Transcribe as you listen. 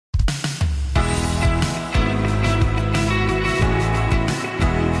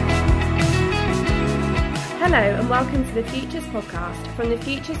Hello and welcome to the Futures podcast from the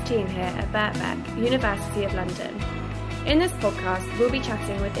Futures team here at Birkbeck, University of London. In this podcast, we'll be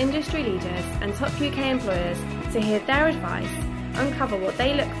chatting with industry leaders and top UK employers to hear their advice, uncover what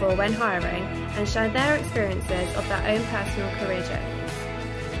they look for when hiring, and share their experiences of their own personal career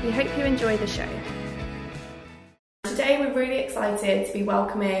journeys. We hope you enjoy the show. Today we're really excited to be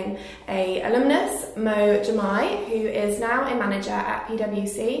welcoming an alumnus, Mo Jamei, who is now a manager at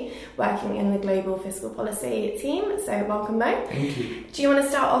PWC, working in the global fiscal policy team. So welcome, Mo. Thank you. Do you want to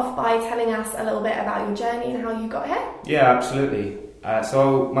start off by telling us a little bit about your journey and how you got here? Yeah, absolutely.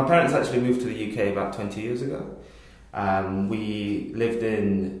 So my parents actually moved to the UK about 20 years ago. We lived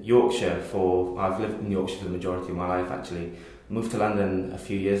in Yorkshire I've lived in Yorkshire for the majority of my life actually. Moved to London a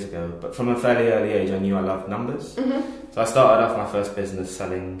few years ago, but from a fairly early age I knew I loved numbers. Mm-hmm. So I started off my first business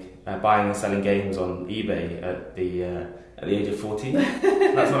buying and selling games on eBay at the age of 14.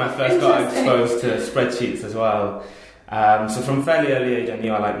 That's when I first got exposed to spreadsheets as well. So from a fairly early age I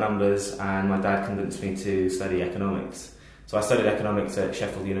knew I liked numbers, and my dad convinced me to study economics. So I studied economics at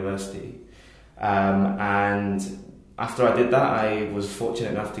Sheffield University. And after I did that, I was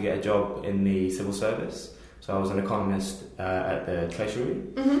fortunate enough to get a job in the civil service. So I was an economist at the Treasury,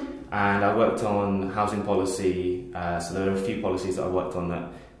 mm-hmm. and I worked on housing policy. So there were a few policies that I worked on that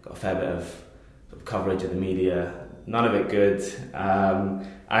got a fair bit of coverage in the media, none of it good.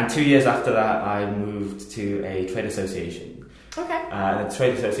 And 2 years after that, I moved to a trade association. Okay. The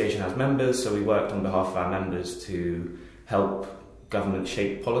trade association has members, so we worked on behalf of our members to help government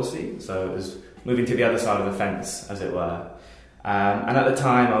shape policy. So it was moving to the other side of the fence, as it were. And at the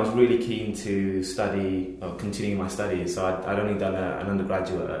time I was really keen to continue my studies, so I'd only done an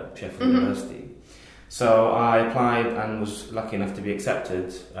undergraduate at Sheffield mm-hmm. University. So I applied and was lucky enough to be accepted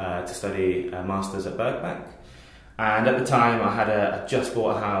to study a master's at Birkbeck. And at the time I just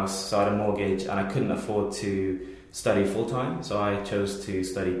bought a house, so I had a mortgage, and I couldn't afford to study full-time, so I chose to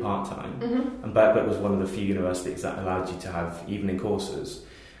study part-time. Mm-hmm. And Birkbeck was one of the few universities that allowed you to have evening courses,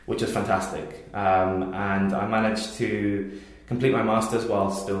 which was fantastic. And I managed to complete my master's while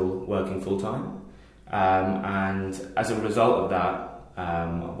still working full-time. And as a result of that,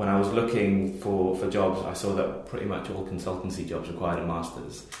 when I was looking for jobs, I saw that pretty much all consultancy jobs required a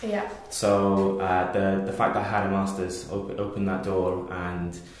master's. Yeah. So the fact that I had a master's opened that door,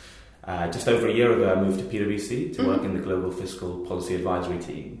 and just over a year ago I moved to PWC to mm-hmm. work in the global fiscal policy advisory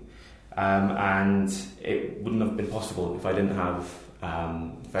team. And it wouldn't have been possible if I didn't have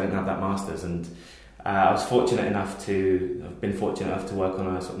that master's. And I was fortunate enough to work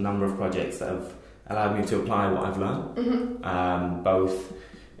on a sort of number of projects that have allowed me to apply what I've learned, mm-hmm. Both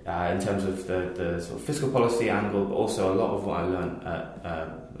in terms of the sort of fiscal policy angle, but also a lot of what I learned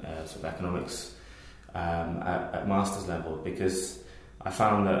at sort of economics at master's level, because I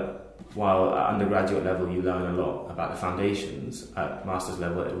found that while at undergraduate level you learn a lot about the foundations, at master's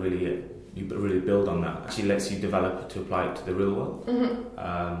level you really build on that. It actually lets you develop to apply it to the real world.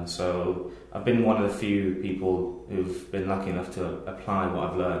 Mm-hmm. So I've been one of the few people who've been lucky enough to apply what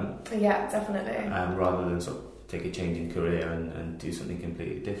I've learned. Yeah, definitely. Rather than sort of take a change in career and do something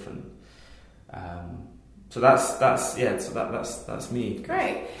completely different. So that's me.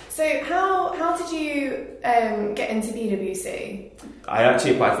 Great. So how did you get into PwC? I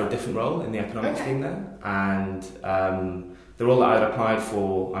actually applied for a different role in the economics team there, and the role that I'd applied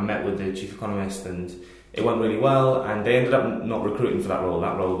for, I met with the chief economist, and it went really well, and they ended up not recruiting for that role.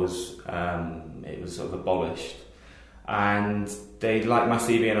 That role was sort of abolished, and they liked my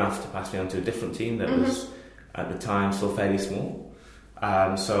CV enough to pass me on to a different team that mm-hmm. was at the time still fairly small.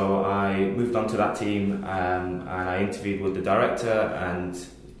 So I moved on to that team, and I interviewed with the director, and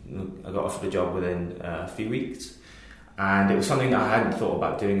I got offered a job within a few weeks. And it was something that I hadn't thought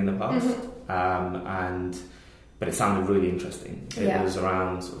about doing in the past, mm-hmm. But it sounded really interesting. It was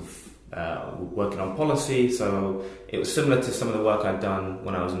around sort of working on policy, so it was similar to some of the work I'd done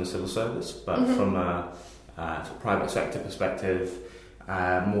when I was in the civil service, but mm-hmm. from a sort of private sector perspective,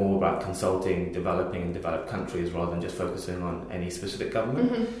 more about consulting, developing and developed countries rather than just focusing on any specific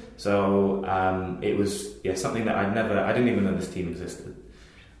government. Mm-hmm. So it was something that I didn't even know this team existed.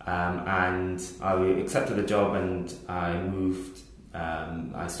 And I accepted the job, and I moved.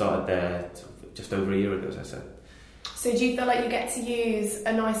 I started there just over a year ago, as I said. So do you feel like you get to use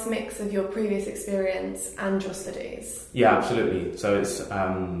a nice mix of your previous experience and your studies? Yeah, absolutely. So it's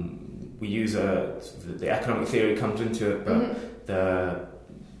we use the economic theory comes into it, but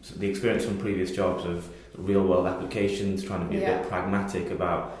mm-hmm. the experience from previous jobs of real world applications, trying to be a bit pragmatic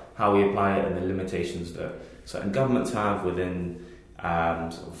about how we apply it and the limitations that certain governments have within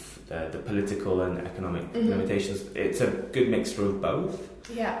sort of the political and economic limitations. It's a good mixture of both.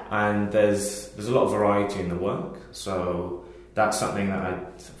 Yeah. And there's a lot of variety in the work, so that's something that I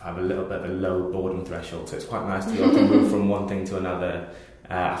have a little bit of a low boredom threshold, so it's quite nice to be able to move from one thing to another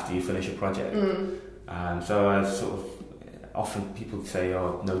after you finish a project. So I sort of often people say,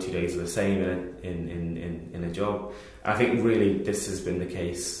 "Oh, no 2 days are the same in a job." And I think really this has been the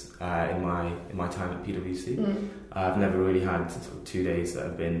case in my time at PWC. I've never really had sort of 2 days that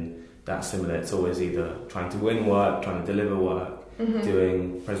have been that similar. It's always either trying to win work, trying to deliver work,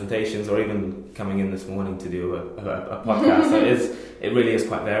 doing presentations, or even coming in this morning to do a podcast. So it really is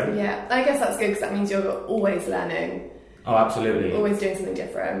quite varied. Yeah, I guess that's good because that means you're always learning. Oh, absolutely. Always doing something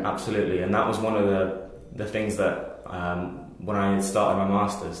different. Absolutely, and that was one of the things that when I started my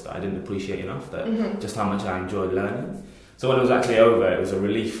masters that I didn't appreciate enough, that just how much I enjoyed learning. So when it was actually over, it was a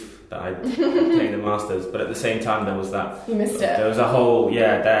relief that I'd obtained the masters, but at the same time there was that... You missed it. There was a whole,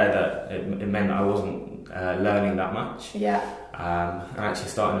 there that it meant that I wasn't learning that much. Yeah. And actually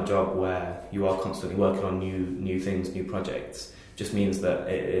starting a job where you are constantly working on new things, new projects, just means that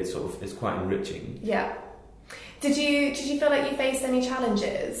it's quite enriching. Yeah. Did you feel like you faced any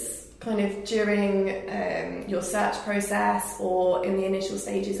challenges kind of during your search process or in the initial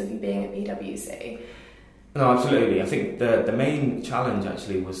stages of you being at PWC? No, absolutely. I think the main challenge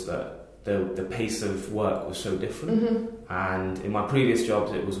actually was that the pace of work was so different. And in my previous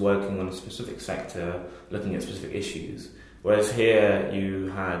jobs, it was working on a specific sector, looking at specific issues. Whereas here, you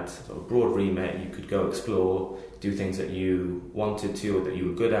had sort of broad remit, you could go explore, do things that you wanted to or that you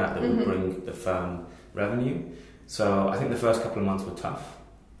were good at that would bring the firm revenue. So I think the first couple of months were tough.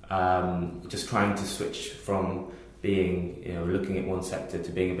 Just trying to switch from being, looking at one sector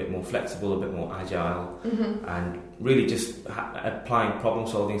to being a bit more flexible, a bit more agile, and really just applying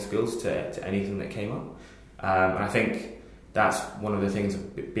problem-solving skills to anything that came up. And I think that's one of the things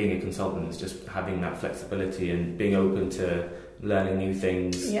of being a consultant, is just having that flexibility and being open to learning new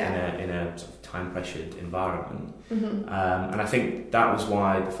things in a sort of time-pressured environment. And I think that was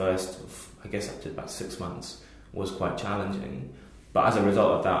why the first, I guess up to about 6 months, was quite challenging. But as a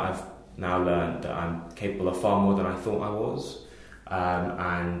result of that, I've now learned that I'm capable of far more than I thought I was.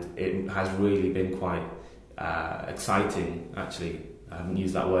 And it has really been quite exciting, actually. I haven't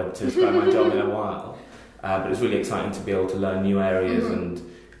used that word to describe my job in a while. But it's really exciting to be able to learn new areas and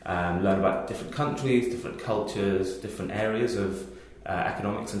learn about different countries, different cultures, different areas of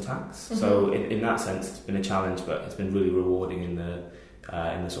economics and tax. So in that sense, it's been a challenge, but it's been really rewarding in the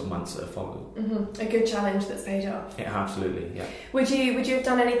sort of months that have followed. A good challenge that's paid off. Yeah, absolutely, yeah. Would you have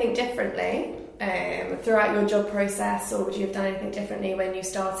done anything differently throughout your job process, or would you have done anything differently when you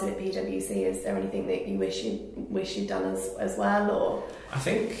started at PwC? Is there anything that you wish you'd done as well, or? I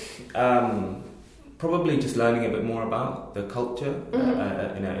think probably just learning a bit more about the culture in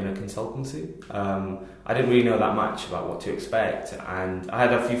a consultancy. I didn't really know that much about what to expect, and I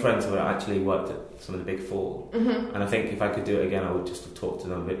had a few friends who had actually worked at some of the big four, and I think if I could do it again, I would just have talked to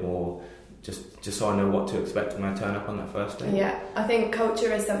them a bit more, just so I know what to expect when I turn up on that first day. Yeah, I think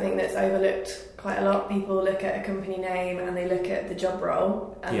culture is something that's overlooked quite a lot. People look at a company name and they look at the job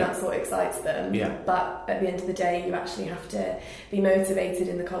role, and that's what excites them. Yeah. But at the end of the day, you actually have to be motivated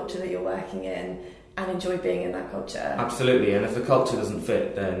in the culture that you're working in and enjoy being in that culture. Absolutely, and if the culture doesn't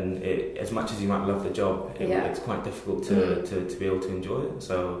fit, then as much as you might love the job, it's quite difficult to be able to enjoy it.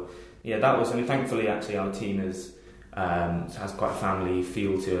 So that was, thankfully actually our team has quite a family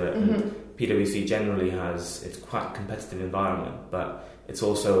feel to it, and PwC generally it's quite a competitive environment, but it's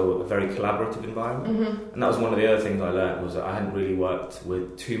also a very collaborative environment. And that was one of the other things I learned, was that I hadn't really worked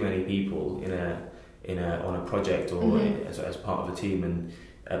with too many people on a project or as part of a team, and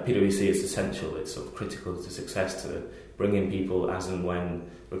PwC is essential. It's sort of critical to success to bring in people as and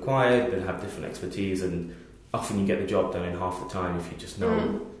when required that have different expertise, and often you get the job done in half the time if you just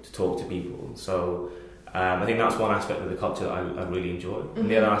know to talk to people. So I think that's one aspect of the culture that I really enjoy. And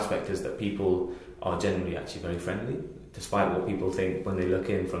the other aspect is that people are generally actually very friendly, despite what people think when they look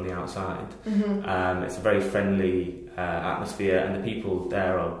in from the outside. It's a very friendly atmosphere, and the people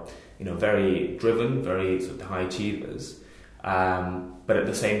there are very driven, very sort of high achievers. But at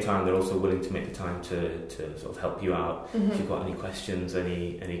the same time, they're also willing to make the time to sort of help you out if you've got any questions,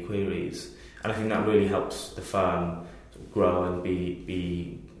 any queries. And I think that really helps the firm sort of grow and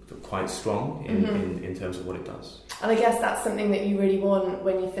be quite strong in terms of what it does. And I guess that's something that you really want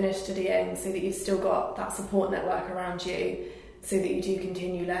when you finish studying, so that you've still got that support network around you, so that you do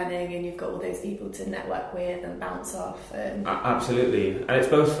continue learning and you've got all those people to network with and bounce off. Absolutely. And it's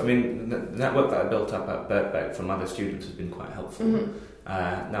both, the network that I built up at Birkbeck from other students has been quite helpful.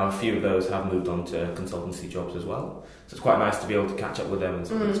 Now a few of those have moved on to consultancy jobs as well, so it's quite nice to be able to catch up with them and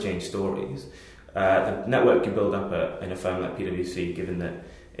sort of exchange stories. The network you build up in a firm like PWC, given that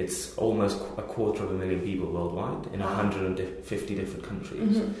it's almost 250,000 people worldwide in 150 different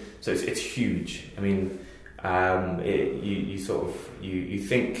countries, so it's huge. I mean, you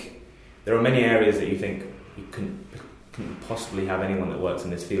think there are many areas that you think you couldn't possibly have anyone that works in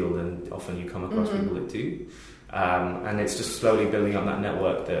this field, and often you come across people that do. And it's just slowly building up that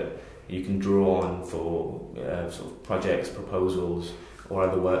network that you can draw on for sort of projects, proposals, or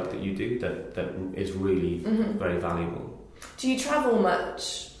other work that you do that is really very valuable. Do you travel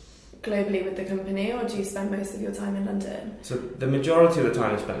much globally with the company, or do you spend most of your time in London? So the majority of the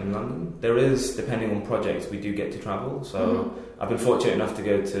time is spent in London. There is, depending on projects, we do get to travel. So I've been fortunate enough to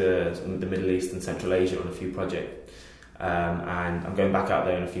go to the Middle East and Central Asia on a few projects, and I'm going back out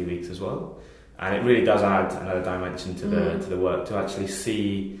there in a few weeks as well. And it really does add another dimension to the work, to actually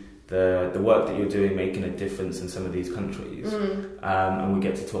see the work that you're doing making a difference in some of these countries. And we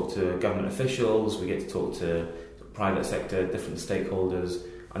get to talk to government officials, we get to talk to private sector, different stakeholders,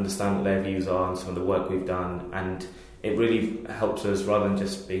 understand what their views are on some of the work we've done. And it really helps us, rather than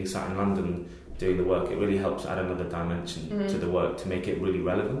just being sat in London doing the work, it really helps add another dimension to the work to make it really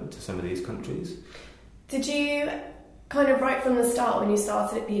relevant to some of these countries. Did you kind of right from the start, when you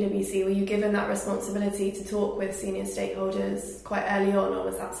started at PwC, were you given that responsibility to talk with senior stakeholders quite early on, or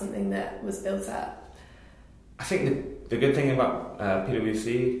was that something that was built up? I think the good thing about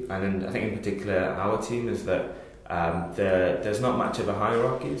PwC, and I think in particular our team, is that there's not much of a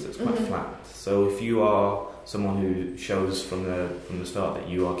hierarchy, so it's quite flat. So if you are someone who shows from the start that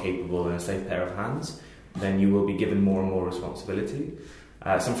you are capable and a safe pair of hands, then you will be given more and more responsibility.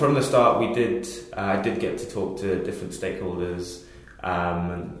 So from the start, I did get to talk to different stakeholders,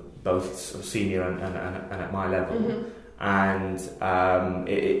 both sort of senior and at my level, and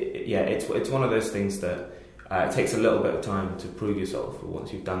it's one of those things that it takes a little bit of time to prove yourself. But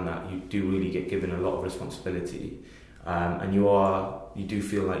once you've done that, you do really get given a lot of responsibility, and you do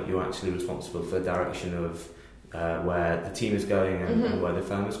feel like you're actually responsible for the direction of where the team is going and where the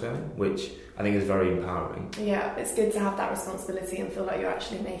firm is going, which I think is very empowering. Yeah, it's good to have that responsibility and feel like you're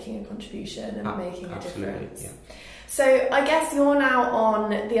actually making a contribution and making a difference. Yeah. So I guess you're now on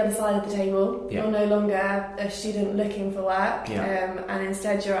the other side of the table. Yeah. You're no longer a student looking for work, Yeah. And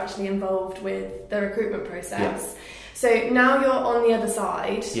instead you're actually involved with the recruitment process. Yeah. So now you're on the other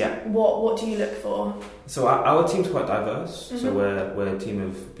side. Yeah. What do you look for? So our team's quite diverse. So we're a team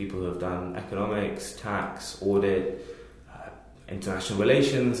of people who have done economics, tax, audit, international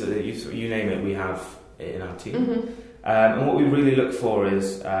relations, you name it, we have it in our team. And what we really look for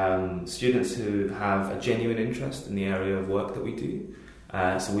is students who have a genuine interest in the area of work that we do.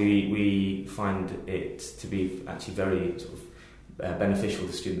 So we find it to be actually very sort of beneficial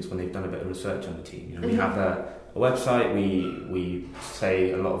to students when they've done a bit of research on the team. You know, we have a website, we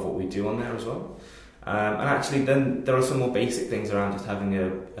say a lot of what we do on there as well. And actually then there are some more basic things around just having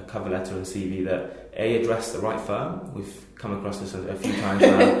a cover letter and CV that address the right firm. We've come across this a few times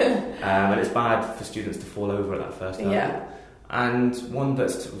now, and it's bad for students to fall over at that first hurdle. Yeah. And one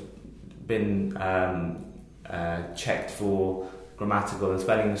that's been checked for grammatical and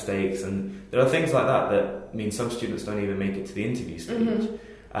spelling mistakes, and there are things like that mean some students don't even make it to the interview stage.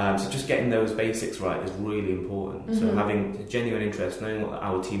 So just getting those basics right is really important. So having a genuine interest, knowing what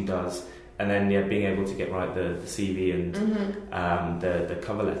our team does, and then being able to get right the CV and the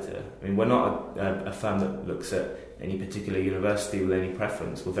cover letter. I mean, we're not a firm that looks at any particular university with any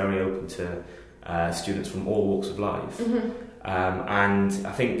preference. We're very open to students from all walks of life. And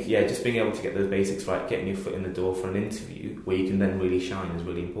I think, just being able to get those basics right, getting your foot in the door for an interview where you can then really shine is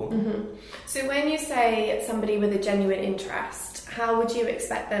really important. So when you say somebody with a genuine interest, how would you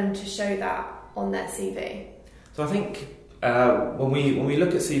expect them to show that on their CV? So I think when we look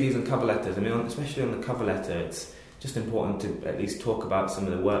at CVs and cover letters, I mean, especially on the cover letter, it's just important to at least talk about some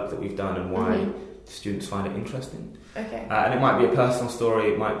of the work that we've done and why students find it interesting. Okay. And it might be a personal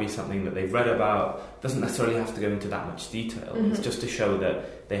story, it might be something that they've read about. It doesn't necessarily have to go into that much detail. It's just to show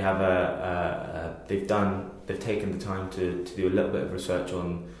that they have they've taken the time to do a little bit of research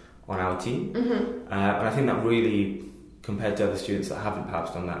on our team. And I think that really, compared to other students that haven't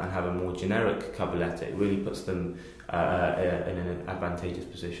perhaps done that and have a more generic cover letter, it really puts them in an advantageous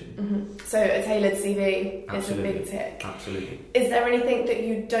position. So a tailored CV Absolutely. is a big tick. Absolutely. Is there anything that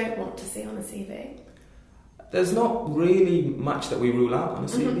you don't want to see on a CV? There's not really much that we rule out on a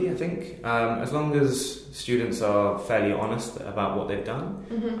CV, I think. As long as students are fairly honest about what they've done.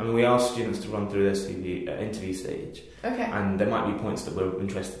 I mean, we ask students to run through their CV at interview stage. Okay. And there might be points that we're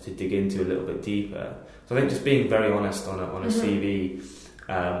interested to dig into a little bit deeper. So I think just being very honest on a CV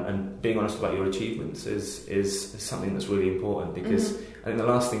and being honest about your achievements is something that's really important, because I think the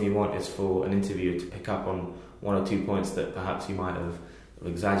last thing you want is for an interviewer to pick up on one or 2 points that perhaps you might have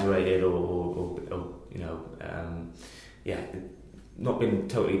exaggerated or not been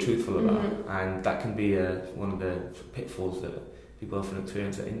totally truthful about, and that can be one of the pitfalls that people often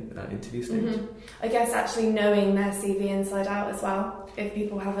experience at interview stage. I guess actually knowing their CV inside out as well, if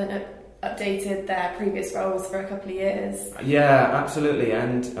people haven't updated their previous roles for a couple of years. Yeah, absolutely,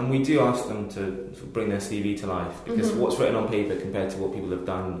 and we do ask them to bring their CV to life, because what's written on paper compared to what people have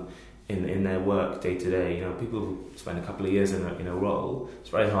done in their work day to day, people who spend a couple of years in a role, it's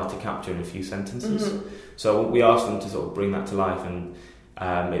very hard to capture in a few sentences. So we ask them to sort of bring that to life, and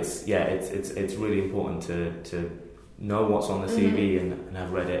it's really important to know what's on the CV and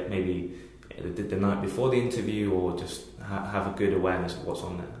have read it maybe the night before the interview, or just have a good awareness of what's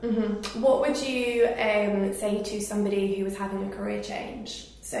on there. What would you say to somebody who was having a career change?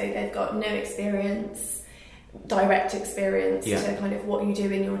 So they've got no experience, direct experience to kind of what you do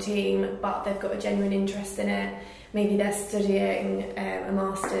in your team, but they've got a genuine interest in it. Maybe they're studying a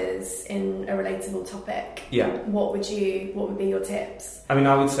master's in a relatable topic. What would be your tips? I mean,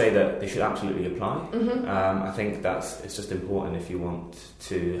 I would say that they should absolutely apply. I think it's just important, if you want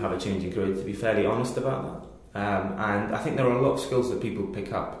to have a change in career, to be fairly honest about that. And I think there are a lot of skills that people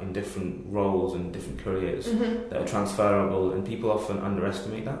pick up in different roles and different careers that are transferable, and people often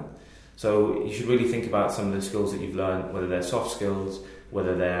underestimate that. So you should really think about some of the skills that you've learned, whether they're soft skills,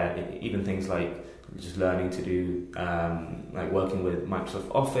 whether they're even things like just learning to do like working with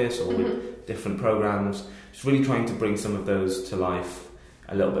Microsoft Office or with different programs. Just really trying to bring some of those to life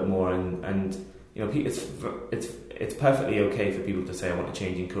a little bit more, and it's perfectly okay for people to say, I want a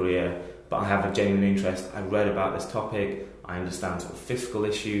change in career, but I have a genuine interest. I read about this topic. I understand sort of fiscal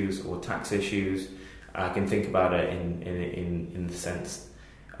issues or tax issues. I can think about it in the sense.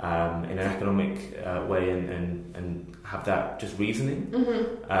 In an economic way, and have that just reasoning.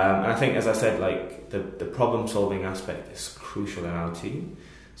 And I think, as I said, like the problem-solving aspect is crucial in our team.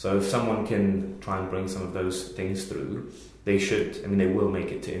 So if someone can try and bring some of those things through, they will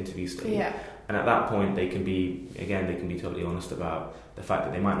make it to interview stage. And at that point, they can be totally honest about the fact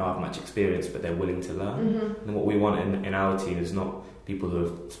that they might not have much experience, but they're willing to learn. And what we want in our team is not people who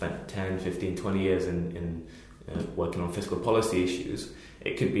have spent 10, 15, 20 years in working on fiscal policy issues.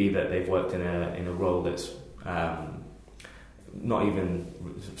 It could be that they've worked in a role that's not even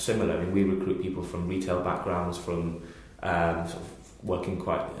similar. I mean, we recruit people from retail backgrounds, from sort of working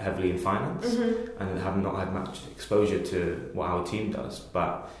quite heavily in finance, and have not had much exposure to what our team does.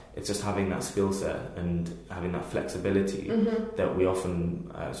 But it's just having that skill set and having that flexibility that we often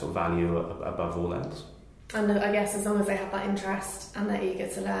sort of value above all else. And I guess as long as they have that interest and they're eager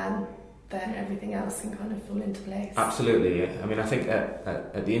to learn, then everything else can kind of fall into place. Absolutely. I mean, I think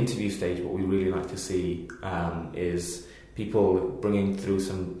at the interview stage, what we really like to see is people bringing through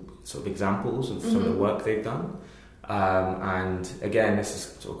some sort of examples of some of the work they've done. And again, this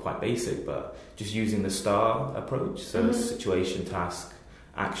is sort of quite basic, but just using the STAR approach, so situation, task,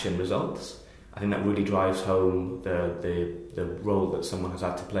 action, results. I think that really drives home the role that someone has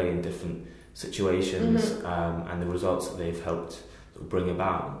had to play in different situations and the results that they've helped sort of bring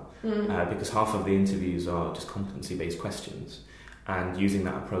about. Because half of the interviews are just competency-based questions, and using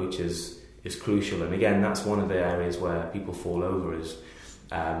that approach is crucial. And again, that's one of the areas where people fall over, is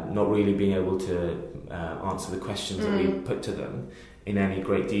not really being able to answer the questions that we put to them in any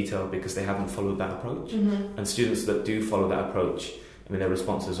great detail, because they haven't followed that approach. And students that do follow that approach, I mean, their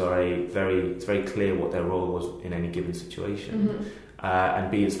responses are it's very clear what their role was in any given situation. And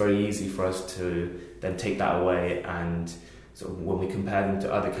B, it's very easy for us to then take that away, and so when we compare them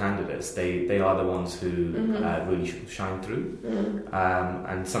to other candidates, they are the ones who really shine through.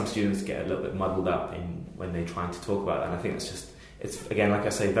 And some students get a little bit muddled up when they're trying to talk about that. And I think it's again, like I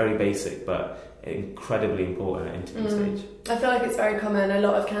say, very basic, but incredibly important at interview stage. I feel like it's very common. A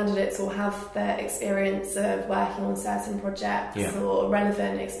lot of candidates will have their experience of working on certain projects or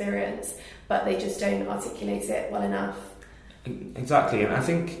relevant experience, but they just don't articulate it well enough. Exactly. And I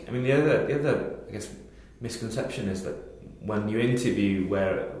think, the other I guess misconception is that when you interview,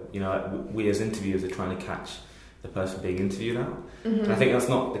 where we as interviewers are trying to catch the person being interviewed out, and I think that's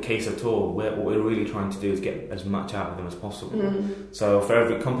not the case at all. What we're really trying to do is get as much out of them as possible. So for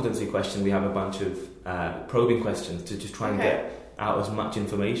every competency question, we have a bunch of probing questions to just try and get out as much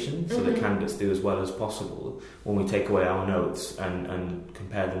information so that candidates do as well as possible when we take away our notes and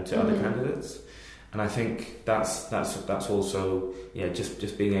compare them to other candidates. And I think that's also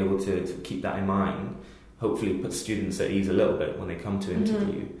just being able to keep that in mind. Hopefully, put students at ease a little bit when they come to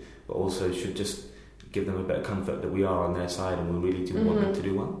interview, but also should just give them a bit of comfort that we are on their side and we really do want them to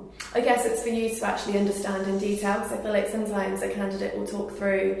do well. I guess it's for you to actually understand in detail, because I feel like sometimes a candidate will talk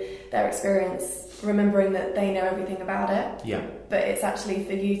through their experience, remembering that they know everything about it. Yeah. But it's actually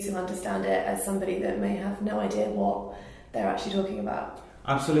for you to understand it as somebody that may have no idea what they're actually talking about.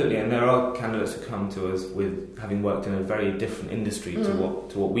 Absolutely, and there are candidates who come to us with having worked in a very different industry to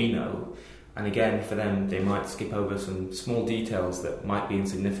what we know. And again, for them, they might skip over some small details that might be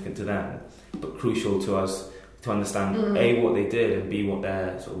insignificant to them, but crucial to us to understand A, what they did, and B, what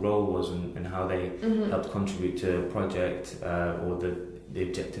their sort of role was and how they helped contribute to a project or the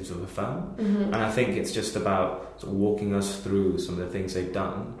objectives of a firm. And I think it's just about sort of walking us through some of the things they've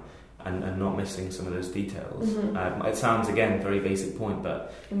done and not missing some of those details. It sounds, again, very basic point,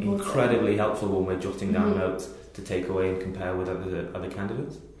 but incredibly helpful when we're jotting down notes to take away and compare with other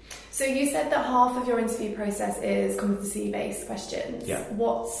candidates. So you said that half of your interview process is competency-based questions. Yeah.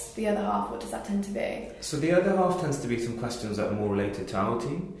 What's the other half? What does that tend to be? So the other half tends to be some questions that are more related to our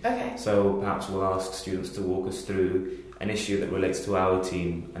team. Okay. So perhaps we'll ask students to walk us through an issue that relates to our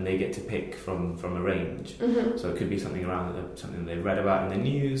team, and they get to pick from a range. So it could be something around something they've read about in the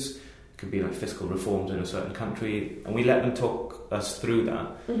news. It could be like fiscal reforms in a certain country, and we let them talk us through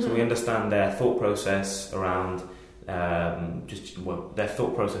that. So we understand their thought process around their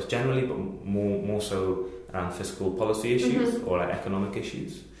thought process generally, but more so around fiscal policy issues or like economic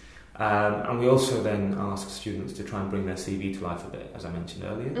issues. And we also then ask students to try and bring their CV to life a bit, as I mentioned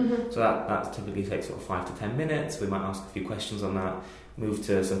earlier. So that typically takes sort of 5 to 10 minutes. We might ask a few questions on that, move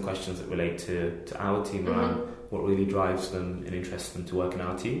to some questions that relate to our team around what really drives them and interests them to work in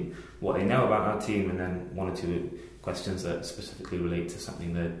our team, what they know about our team, and then 1 or 2 questions that specifically relate to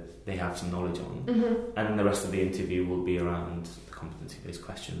something that they have some knowledge on. And then the rest of the interview will be around the competency-based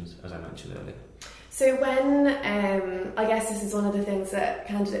questions, as I mentioned earlier. So when, I guess this is one of the things that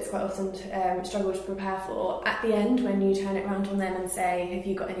candidates quite often struggle to prepare for, at the end when you turn it around on them and say, have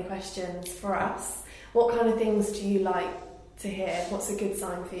you got any questions for us, what kind of things do you like to hear? What's a good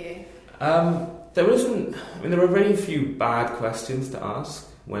sign for you? There are very few bad questions to ask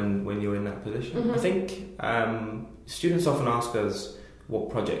when you're in that position. I think students often ask us what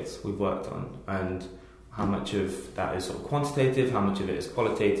projects we've worked on and how much of that is sort of quantitative, how much of it is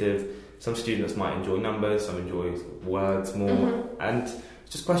qualitative. Some students might enjoy numbers, some enjoy words more, and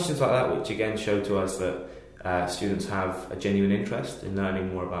just questions like that, which again show to us that students have a genuine interest in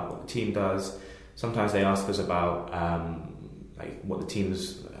learning more about what the team does. Sometimes they ask us about how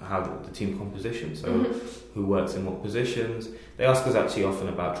the team composition, so who works in what positions. They ask us actually often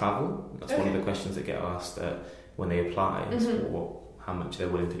about travel. That's one of the questions that get asked when they apply, is how much they're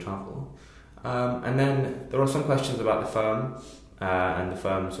willing to travel. And then there are some questions about the firm and the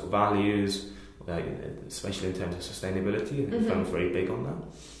firm's sort of values, especially in terms of sustainability. I think the firm's very big on that.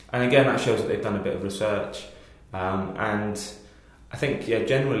 And again, that shows that they've done a bit of research. And I think,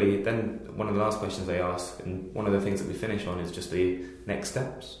 generally, then one of the last questions they ask, and one of the things that we finish on, is just the next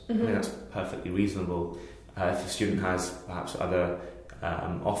steps. I think that's perfectly reasonable. If a student has perhaps other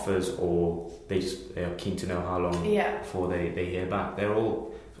offers, or they are keen to know how long before they hear back, they're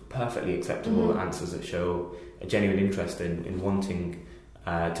all perfectly acceptable answers that show a genuine interest in wanting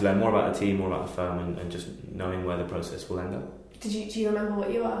to learn more about the team, more about the firm, and just knowing where the process will end up. Do you remember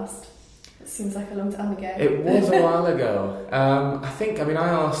what you asked? It seems like a long time ago. It was a while ago. I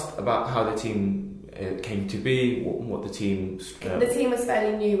asked about how the team came to be, what the team... the team was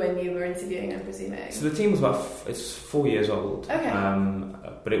fairly new when you were interviewing, I'm presuming. So the team was it's 4 years old. Okay.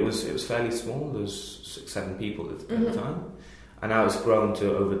 But it was fairly small. There was 6-7 people at the time. And now it's grown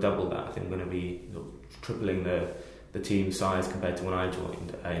to over double that. I think we're going to be tripling the team size compared to when I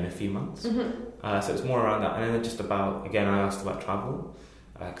joined in a few months. So it's more around that. And then just about, again, I asked about travel,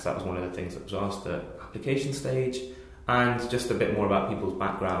 because that was one of the things that was asked at application stage, and just a bit more about people's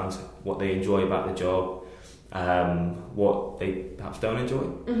backgrounds, what they enjoy about the job, what they perhaps don't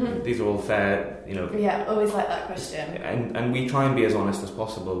enjoy. These are all fair, Yeah, always like that question. And we try and be as honest as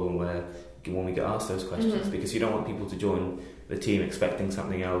possible when we get asked those questions, because you don't want people to join the team expecting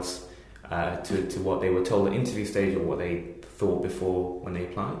something else to what they were told at interview stage or what they thought before when they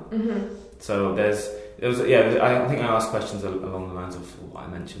applied. So I think I asked questions along the lines of what I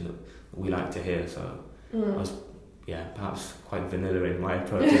mentioned that we like to hear. So I was perhaps quite vanilla in my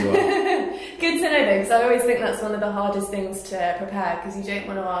approach as well. Good to know though, because I always think that's one of the hardest things to prepare, because you don't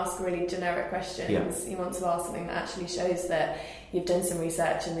want to ask really generic questions. Yeah. You want to ask something that actually shows that you've done some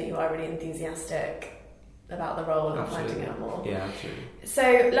research and that you are really enthusiastic about the role and finding out more. Yeah, absolutely.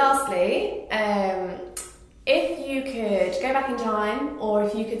 So lastly, if you could go back in time, or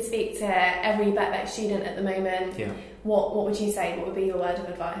if you could speak to every Birkbeck student at the moment, what would you say? What would be your word of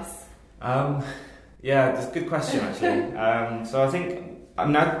advice? That's a good question actually. So I think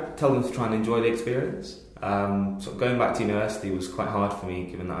I'd tell them to try and enjoy the experience. So going back to university was quite hard for me,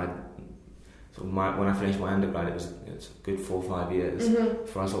 given that when I finished my undergrad, it was a good 4 or 5 years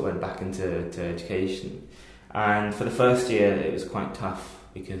before I sort of went back into education. And for the first year, it was quite tough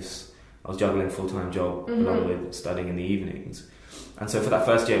because I was juggling a full-time job along with studying in the evenings. And so for that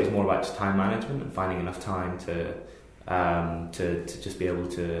first year, it was more about just time management and finding enough time to just be able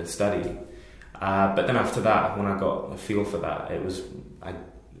to study. But then after that, when I got a feel for that, it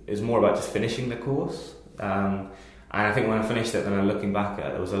was more about just finishing the course. And I think when I finished it, then I'm looking back at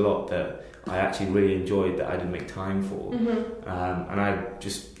it, there was a lot that I actually really enjoyed that I didn't make time for. And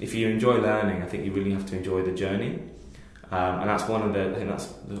if you enjoy learning, I think you really have to enjoy the journey. And that's I think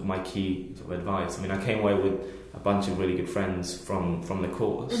that's my key sort of advice. I mean, I came away with a bunch of really good friends from the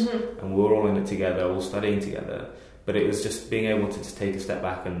course, and we were all in it together, all studying together. But it was just being able to just take a step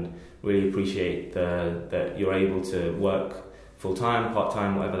back and really appreciate that you're able to work full-time,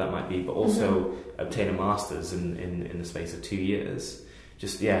 part-time, whatever that might be, but also obtain a master's in the space of 2 years.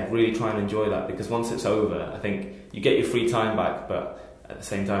 Just, really try and enjoy that, because once it's over, I think you get your free time back, but at the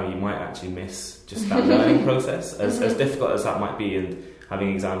same time, you might actually miss just that learning process. As difficult as that might be, and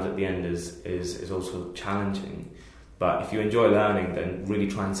having exams at the end is also challenging. But if you enjoy learning, then really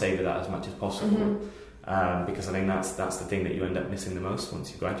try and savour that as much as possible. Because I think that's the thing that you end up missing the most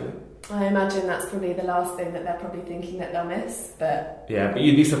once you graduate. I imagine that's probably the last thing that they're probably thinking that they'll miss. But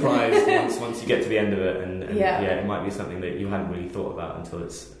you'd be surprised once you get to the end of it, and it might be something that you hadn't really thought about until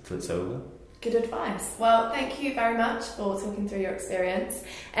it's over. Good advice. Well, thank you very much for talking through your experience.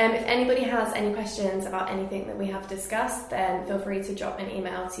 If anybody has any questions about anything that we have discussed, then feel free to drop an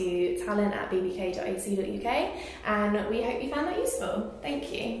email to talent@bbk.ac.uk, and we hope you found that useful.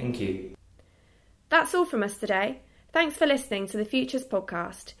 Thank you. Thank you. That's all from us today. Thanks for listening to the Futures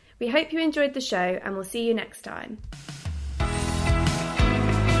podcast. We hope you enjoyed the show, and we'll see you next time.